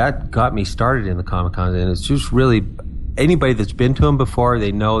that got me started in the Comic-Con, and it's just really... Anybody that's been to them before,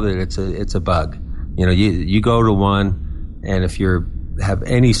 they know that it's a bug. You go to one, and if you have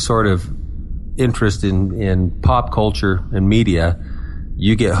any sort of interest in pop culture and media,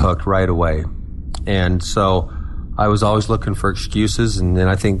 you get hooked right away. And so I was always looking for excuses, and then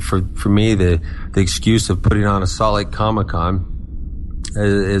I think for me, the excuse of putting on a Salt Lake Comic-Con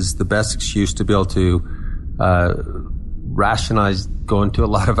is the best excuse to be able to rationalize going to a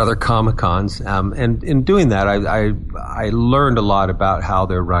lot of other Comic-Cons. And in doing that, I learned a lot about how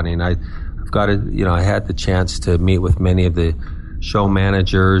they're running. I had the chance to meet with many of the show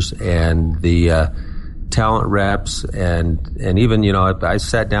managers and the talent reps, and even, I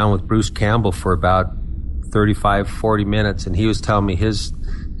sat down with Bruce Campbell for about 35, 40 minutes, and he was telling me his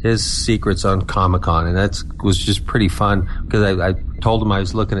secrets on Comic-Con, and that was just pretty fun because I told him I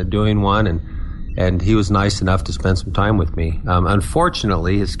was looking at doing one, and he was nice enough to spend some time with me.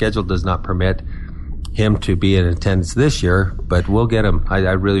 Unfortunately, his schedule does not permit him to be in attendance this year, but we'll get him. I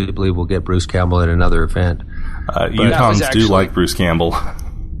really believe we'll get Bruce Campbell at another event. UConns do like Bruce Campbell.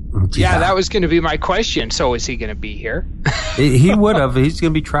 Yeah, that was going to be my question. So is he going to be here? He would have. He's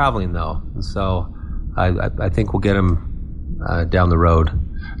going to be traveling, though. So I think we'll get him down the road.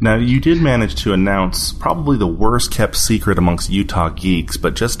 Now, you did manage to announce probably the worst-kept secret amongst Utah geeks,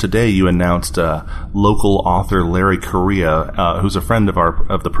 but just today you announced local author Larry Correia, who's a friend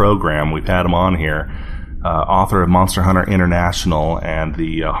of the program. We've had him on here. Author of Monster Hunter International and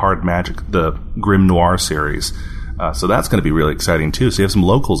the Hard Magic, the Grim Noir series. So that's going to be really exciting, too. So you have some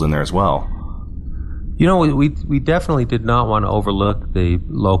locals in there as well. You know, we definitely did not want to overlook the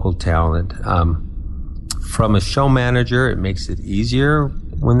local talent. From a show manager, it makes it easier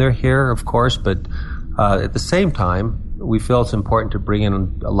when they're here, of course, but at the same time, we feel it's important to bring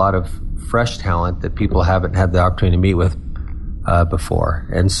in a lot of fresh talent that people haven't had the opportunity to meet with before.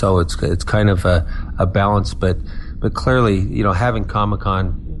 And so it's kind of a balance, but clearly, you know, having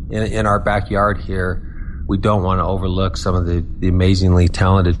Comic-Con in our backyard here, we don't want to overlook some of the amazingly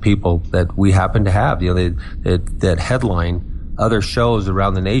talented people that we happen to have, you know, that headline other shows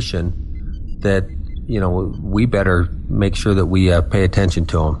around the nation that, you know, we better make sure that we pay attention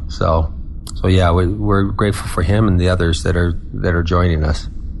to them. So yeah, we're grateful for him and the others that are joining us.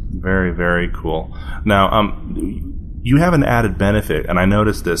 Very, very cool. Now, you have an added benefit, and I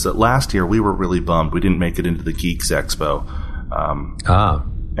noticed this, that last year we were really bummed we didn't make it into the Geeks Expo.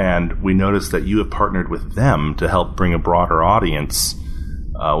 And we noticed that you have partnered with them to help bring a broader audience,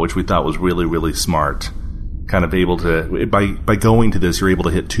 which we thought was really, really smart. Kind of able to, by going to this, you're able to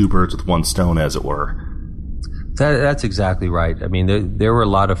hit two birds with one stone, as it were. That's exactly right. I mean, there were a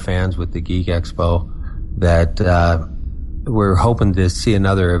lot of fans with the Geek Expo that were hoping to see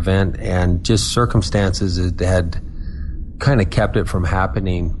another event, and just circumstances that had kind of kept it from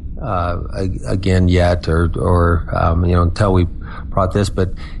happening again yet, or you know, until we brought this. But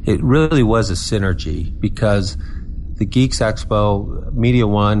it really was a synergy because the Geeks Expo, Media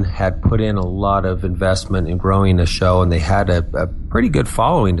One had put in a lot of investment in growing the show, and they had a pretty good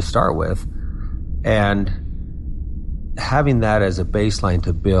following to start with. And having that as a baseline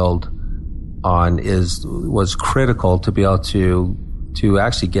to build on was critical to be able to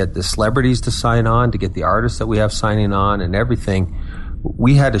actually get the celebrities to sign on, to get the artists that we have signing on and everything.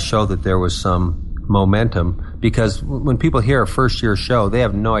 We had to show that there was some momentum, because when people hear a first year show, they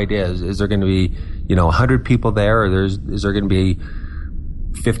have no idea, is there going to be, you know, 100 people there, or is there going to be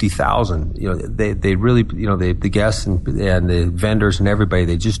 50,000? You know, they really, you know, the guests and the vendors and everybody,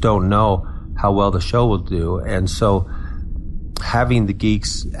 they just don't know how well the show will do. And so having the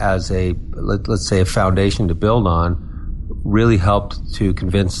geeks as let's say a foundation to build on really helped to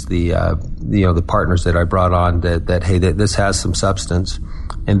convince the partners that I brought on that hey, this has some substance.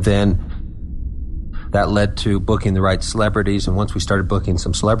 And then that led to booking the right celebrities. And once we started booking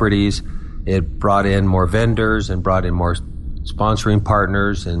some celebrities, it brought in more vendors and brought in more sponsoring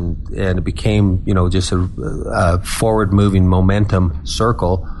partners, and it became, you know, just a forward moving momentum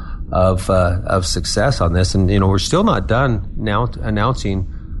circle of success on this. And, you know, we're still not done now announcing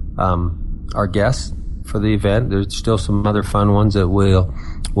our guests for the event. There's still some other fun ones that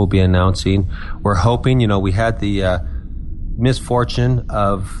we'll be announcing. We're hoping, you know, we had the misfortune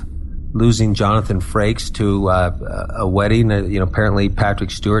of losing Jonathan Frakes to a wedding. You know, apparently Patrick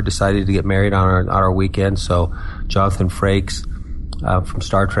Stewart decided to get married on our weekend. So Jonathan Frakes from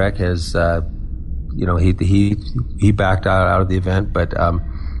Star Trek has, you know, he backed out of the event, but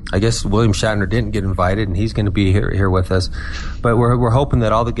I guess William Shatner didn't get invited, and he's going to be here with us. But we're hoping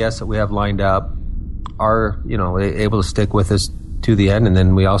that all the guests that we have lined up are, you know, able to stick with us to the end, and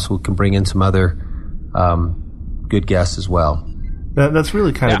then we also can bring in some other good guests as well. That's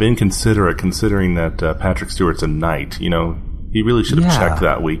really kind of inconsiderate, considering that Patrick Stewart's a knight. You know, he really should have checked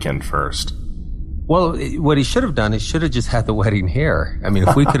that weekend first. Well, what he should have done is should have just had the wedding here. I mean,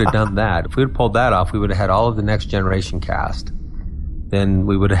 if we could have done that, if we had pulled that off, we would have had all of the Next Generation cast. Then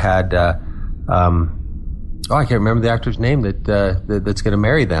we would have had, I can't remember the actor's name that's going to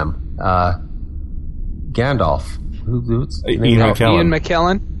marry them. Gandalf. Who's Ian McKellen. Ian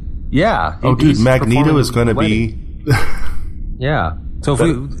McKellen? Yeah. Oh, dude, Magneto is going to be. Yeah. So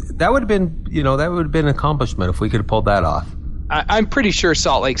that would have been, you know, that would have been an accomplishment if we could have pulled that off. I'm pretty sure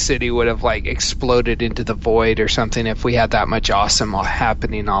Salt Lake City would have like exploded into the void or something if we had that much awesome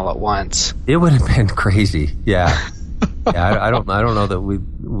happening all at once. It would have been crazy. Yeah. Yeah, I don't know that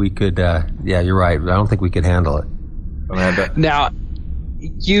we we could. Yeah, you're right. I don't think we could handle it. Amanda. Now,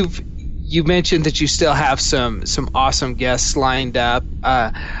 you mentioned that you still have some awesome guests lined up.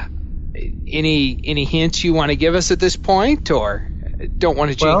 Any hints you want to give us at this point, or don't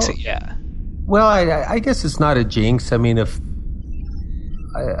want to jinx it yet? Well, I guess it's not a jinx. I mean, if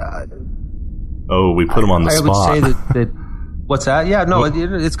we put him on the spot. I would say that what's that? Yeah, no,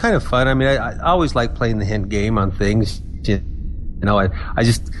 it's kind of fun. I mean, I always like playing the hint game on things. You know, I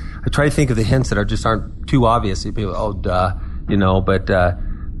try to think of the hints that aren't too obvious. People, duh, you know. But I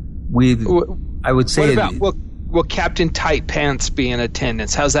would say. What about will Captain Tight Pants be in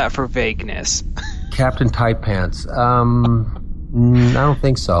attendance? How's that for vagueness? Captain Tight Pants. I don't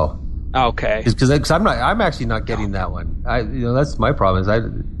think so. Okay. Because I'm actually not getting that one. That's my problem. Is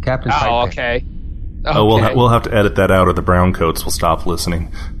Captain Tight Pants. Okay. Oh, we'll have to edit that out, or the brown coats will stop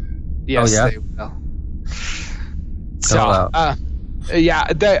listening. Yes, they will. So,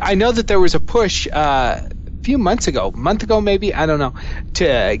 I know that there was a push a month ago maybe, I don't know,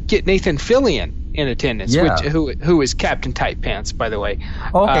 to get Nathan Fillion in attendance, who is Captain Tight Pants, by the way.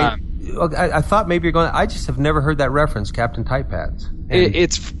 Okay. I thought maybe you're going. I just have never heard that reference, Captain Tight Pants.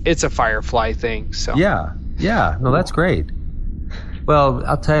 It's a Firefly thing. So yeah. No, that's great. Well,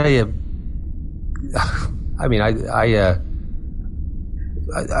 I'll tell you. I mean, I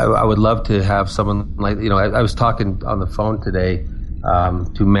would love to have someone like, you know, I was talking on the phone today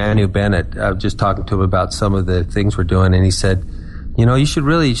to Manu Bennett. I was just talking to him about some of the things we're doing, and he said, you know, you should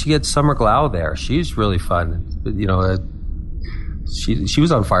get Summer Glau there. She's really fun. You know, she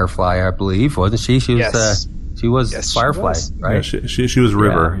was on Firefly, I believe, wasn't she? She was Firefly, right? Yeah, she was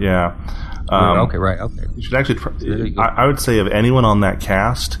River. Yeah. Okay, right. Okay. You should actually. I would say of anyone on that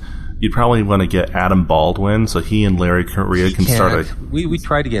cast, you'd probably want to get Adam Baldwin, so he and Larry Correia can start. We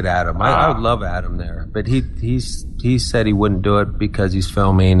tried to get Adam. I would love Adam there, but he said he wouldn't do it because he's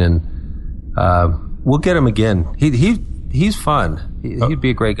filming, and we'll get him again. He's fun. He'd be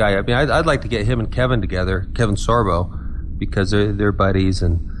a great guy. I mean, I'd like to get him and Kevin together, Kevin Sorbo, because they're buddies,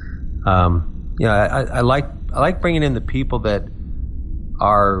 and I like bringing in the people that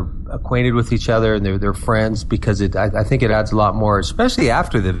are acquainted with each other and they're friends, because I think it adds a lot more, especially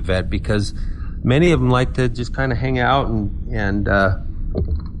after the event, because many of them like to just kind of hang out and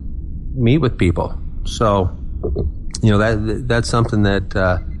meet with people. So, you know, that's something that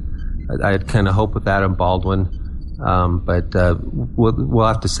I kind of hope with Adam Baldwin, but we'll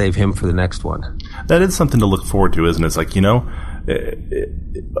have to save him for the next one. That is something to look forward to, isn't it? It's like, you know,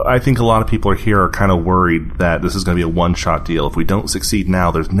 I think a lot of people are kind of worried that this is going to be a one-shot deal. If we don't succeed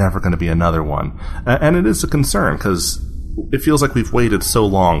now, there's never going to be another one. And it is a concern, because it feels like we've waited so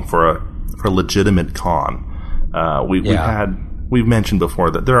long for a legitimate con. We've mentioned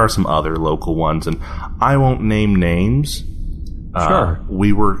before that there are some other local ones, and I won't name names. Sure.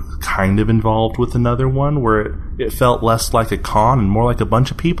 We were kind of involved with another one where it felt less like a con and more like a bunch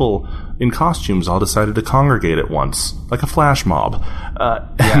of people in costumes all decided to congregate at once, like a flash mob.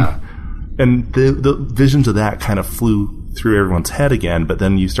 And the visions of that kind of flew through everyone's head again, but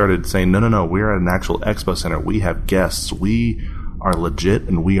then you started saying, no, we're at an actual expo center. We have guests. We are legit,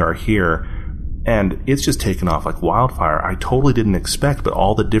 and we are here. And it's just taken off like wildfire. I totally didn't expect, but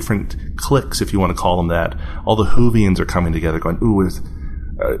all the different cliques, if you want to call them that, all the Whovians are coming together going, ooh,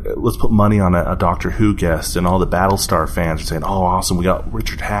 let's put money on a Doctor Who guest. And all the Battlestar fans are saying, oh, awesome, we got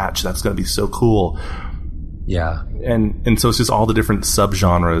Richard Hatch. That's going to be so cool. Yeah. And so it's just all the different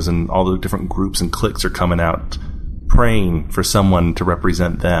subgenres and all the different groups and cliques are coming out praying for someone to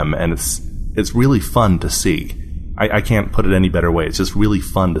represent them. And it's really fun to see. I can't put it any better way. It's just really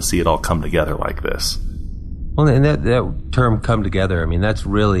fun to see it all come together like this. Well, and that term "come together," I mean, that's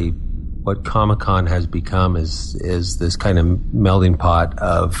really what Comic-Con has become, is this kind of melding pot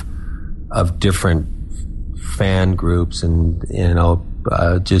of different fan groups and, you know,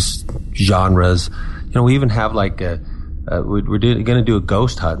 just genres. You know, we even have like we're going to do a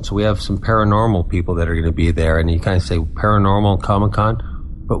ghost hunt, so we have some paranormal people that are going to be there, and you kind of say paranormal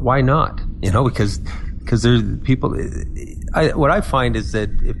Comic-Con, but why not? You know, because there's people. What I find is that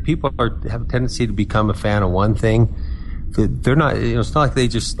if people have a tendency to become a fan of one thing, they're not. You know, it's not like they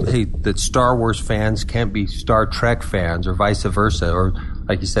just that Star Wars fans can't be Star Trek fans, or vice versa, or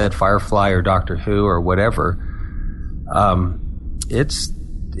like you said, Firefly or Doctor Who or whatever. It's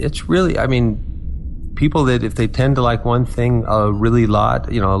really. I mean, people that if they tend to like one thing a lot,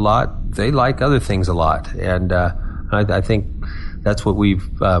 they like other things a lot, and I think that's what we've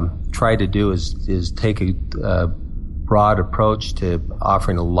tried to do is take a broad approach to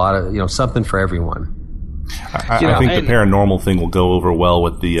offering a lot of, you know, something for everyone. I think the paranormal thing will go over well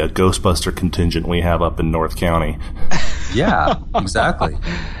with the Ghostbuster contingent we have up in North County. Yeah, exactly.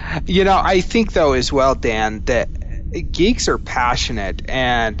 I think, though, as well, Dan, that geeks are passionate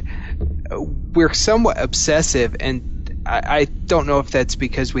and we're somewhat obsessive, and I don't know if that's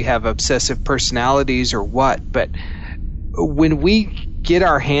because we have obsessive personalities or what, but when we get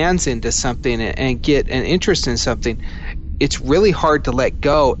our hands into something and get an interest in something, it's really hard to let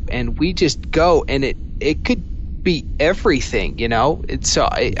go, and we just go, and it could be everything, And so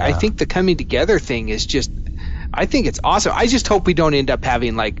I think the coming together thing is just, I think it's awesome. I just hope we don't end up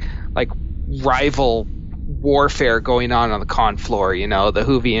having like rival warfare going on the con floor, the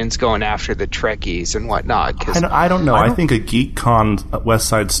Whovians going after the Trekkies and whatnot. I don't know. I think a GeekCon West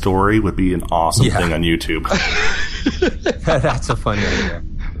Side Story would be an awesome thing on YouTube. That's a funny idea.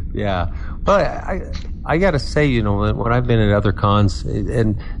 Yeah. But I got to say, when I've been at other cons,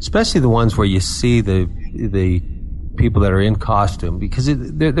 and especially the ones where you see the people that are in costume, because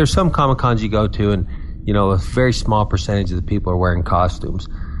there's some Comic Cons you go to, and a very small percentage of the people are wearing costumes,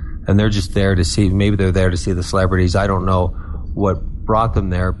 and they're just there to see. Maybe they're there to see the celebrities. I don't know what brought them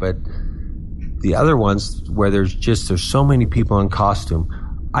there, but the other ones where there's so many people in costume,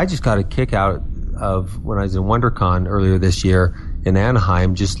 I just got a kick out of when I was in WonderCon earlier this year in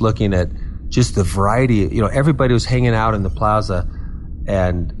Anaheim, just looking at just the variety. Everybody was hanging out in the plaza,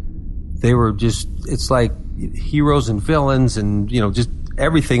 and they were just, it's like heroes and villains and, just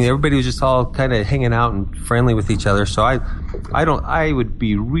everything. Everybody was just all kind of hanging out and friendly with each other. So I would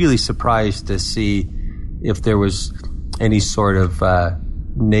be really surprised to see if there was any sort of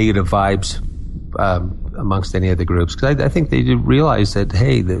negative vibes amongst any of the groups. Because I think they did realize that,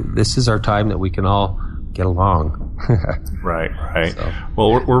 hey, this is our time that we can all get along. Right. So.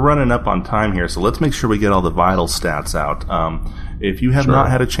 Well, we're running up on time here, so let's make sure we get all the vital stats out. If you have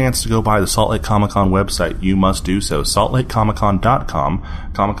not had a chance to go by the Salt Lake Comic Con website, you must do so.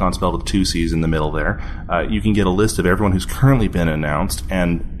 SaltLakeComicCon.com. Comic-Con spelled with 2 C's in the middle there. You can get a list of everyone who's currently been announced,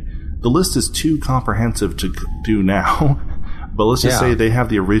 and the list is too comprehensive to do now. But let's just say they have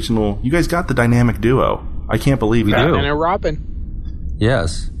the original. You guys got the dynamic duo. I can't believe that. Batman and Robin.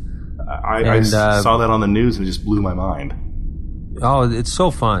 Yes. I saw that on the news and it just blew my mind. Oh, it's so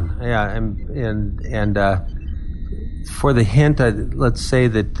fun. Yeah, and for the hint, let's say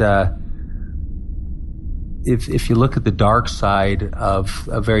that if you look at the dark side of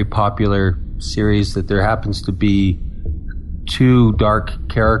a very popular series, that there happens to be 2 dark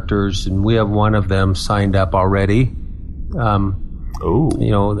characters, and we have one of them signed up already.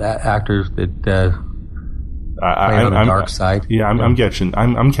 That actor that on the dark side. Yeah, I'm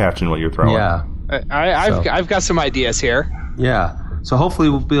catching what you're throwing. Yeah, I've got some ideas here. Yeah, so hopefully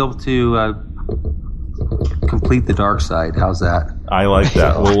we'll be able to complete the dark side. How's that? I like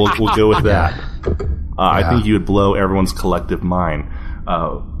that. We'll go with that. I think you would blow everyone's collective mind.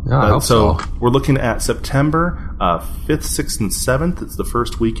 I hope so. We're looking at September 5th, 6th, and 7th. It's the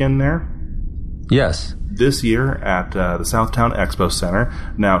first weekend there. Yes. This year at the Southtown Expo Center.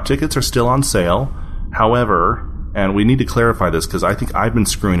 Now, tickets are still on sale. However, and we need to clarify this because I think I've been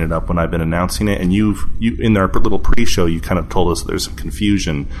screwing it up when I've been announcing it, and you in our little pre-show, you kind of told us there's some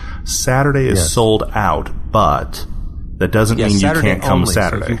confusion. Saturday is sold out, but that doesn't mean Saturday you can't come only.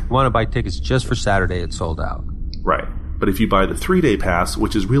 Saturday. So if you want to buy tickets just for Saturday, it's sold out. Right. But if you buy the 3-day pass,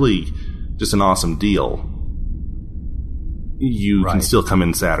 which is really just an awesome deal, you can still come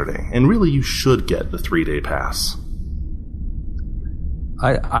in Saturday. And really, you should get the 3-day pass.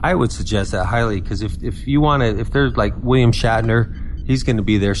 I would suggest that highly, because if you want to, if there's like William Shatner, he's going to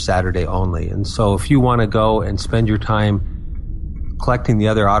be there Saturday only. And so if you want to go and spend your time collecting the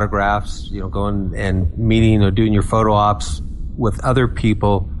other autographs, going and meeting or doing your photo ops with other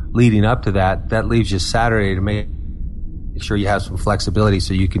people leading up to that leaves you Saturday to make sure you have some flexibility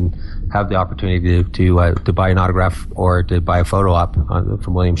so you can have the opportunity to buy an autograph or to buy a photo op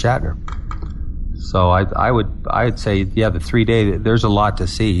from William Shatner. So I'd say, the 3-day, there's a lot to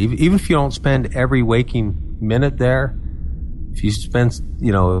see. Even if you don't spend every waking minute there, if you spend,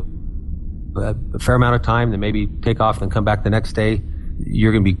 a fair amount of time, then maybe take off and come back the next day,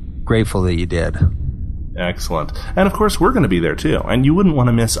 you're going to be grateful that you did. Excellent. And of course, we're going to be there too. And you wouldn't want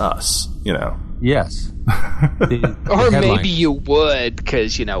to miss us, Yes. Or maybe you would,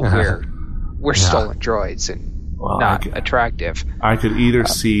 because, we're stolen droids and not attractive. I could either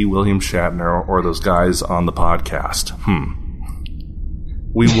see William Shatner or those guys on the podcast.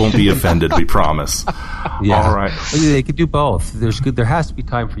 We won't be offended, we promise. Yeah. All right. They could do both. There has to be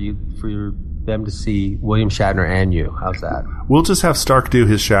time for them to see William Shatner and you. How's that? We'll just have Stark do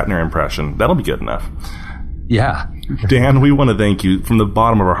his Shatner impression. That'll be good enough. Yeah. Dan, we want to thank you from the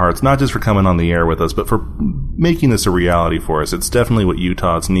bottom of our hearts, not just for coming on the air with us, but for making this a reality for us. It's definitely what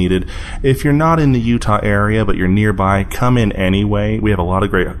Utah's needed. If you're not in the Utah area, but you're nearby, come in anyway. We have a lot of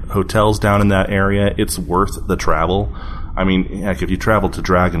great hotels down in that area. It's worth the travel. I mean, heck, if you travel to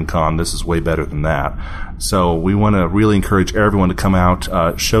Dragon Con, this is way better than that. So we want to really encourage everyone to come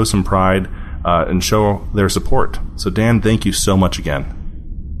out, show some pride, and show their support. So Dan, thank you so much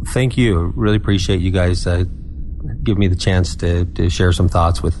again. Thank you. Really appreciate you guys give me the chance to share some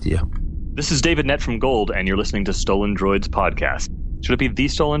thoughts with you. This is David Nett from Gold, and you're listening to Stolen Droids Podcast. Should it be The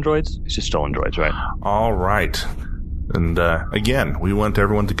Stolen Droids? It's just Stolen Droids, right? All right. And again, we want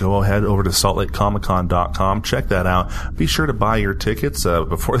everyone to go ahead over to saltlakecomiccon.com. Check that out. Be sure to buy your tickets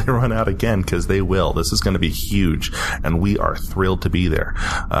before they run out again, because they will. This is going to be huge, and we are thrilled to be there.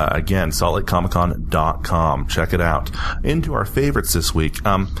 Again, saltlakecomiccon.com. Check it out. Into our favorites this week.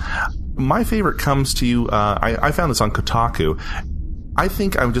 My favorite comes to you. I found this on Kotaku. I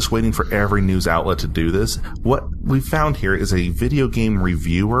think I'm just waiting for every news outlet to do this. What we found here is a video game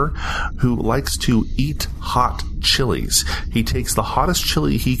reviewer who likes to eat hot chilies. He takes the hottest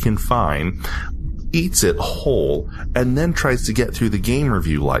chili he can find, eats it whole, and then tries to get through the game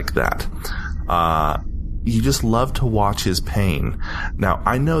review like that. You just love to watch his pain. Now,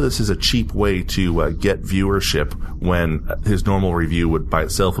 I know this is a cheap way to get viewership when his normal review by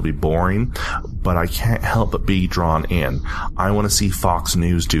itself would be boring, but I can't help but be drawn in. I want to see Fox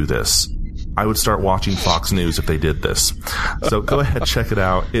News do this. I would start watching Fox News if they did this. So go ahead, check it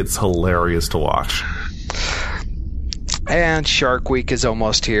out. It's hilarious to watch. And Shark Week is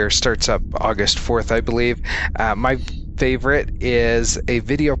almost here. Starts up August 4th, I believe. My favorite is a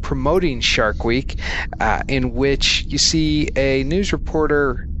video promoting Shark Week, in which you see a news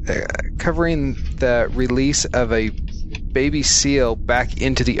reporter covering the release of a baby seal back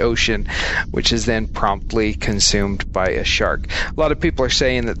into the ocean, which is then promptly consumed by a shark. A lot of people are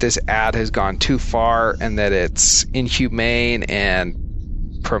saying that this ad has gone too far and that it's inhumane and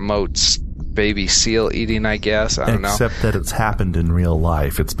promotes baby seal eating, I guess. I don't know. Except that it's happened in real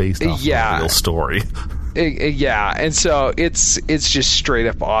life. It's based off a real story. Yeah, and so it's just straight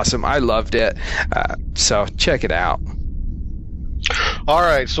up awesome. I loved it. So check it out. All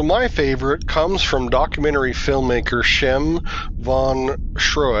right, so my favorite comes from documentary filmmaker Shem von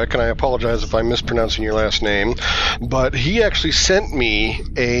Schroek, and I apologize if I'm mispronouncing your last name, but he actually sent me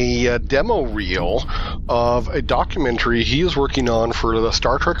a demo reel of a documentary he is working on for the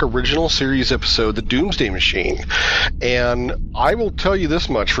Star Trek Original Series episode, The Doomsday Machine. And I will tell you this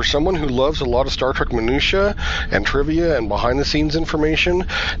much, for someone who loves a lot of Star Trek minutia and trivia and behind-the-scenes information,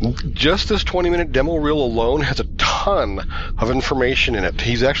 just this 20-minute demo reel alone has a ton of information in it.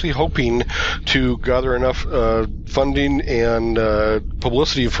 He's actually hoping to gather enough funding and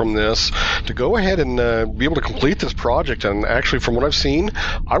publicity from this to go ahead and be able to complete this project. And actually, from what I've seen,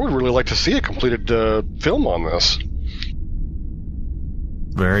 I would really like to see a completed film on this.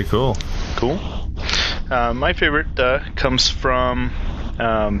 Very cool. Cool. My favorite comes from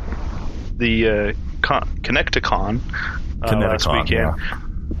the Connecticon last weekend. Yeah.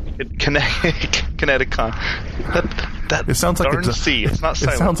 Connecticon. That it sounds like darn C. It's not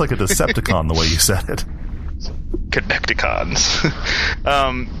silent. It sounds like a Decepticon the way you said it. Connecticons.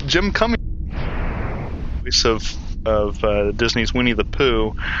 Jim Cummings, voice of Disney's Winnie the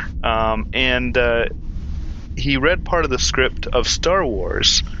Pooh, and he read part of the script of Star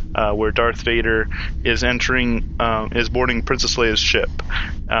Wars, where Darth Vader is is boarding Princess Leia's ship.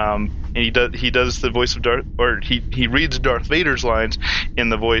 And he does the voice of he reads Darth Vader's lines in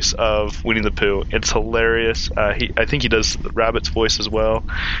the voice of Winnie the Pooh. It's hilarious. I think he does Rabbit's voice as well.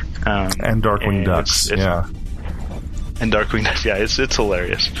 And Darkwing Ducks, yeah. And Darkwing Ducks, yeah. It's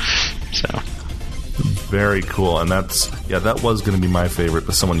hilarious. So. Very cool. And that was going to be my favorite,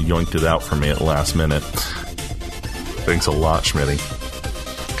 but someone yoinked it out for me at the last minute. Thanks a lot, Schmitty.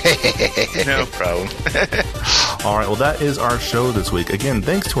 No problem. All right, well, that is our show this week. Again,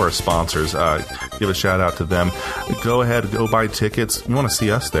 thanks to our sponsors. Give a shout out to them. Go ahead, go buy tickets. You want to see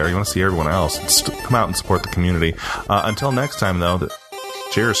us there. You want to see everyone else. Come out and support the community. Until next time, though,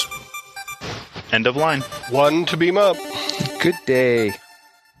 cheers. End of line. One to beam up. Good day.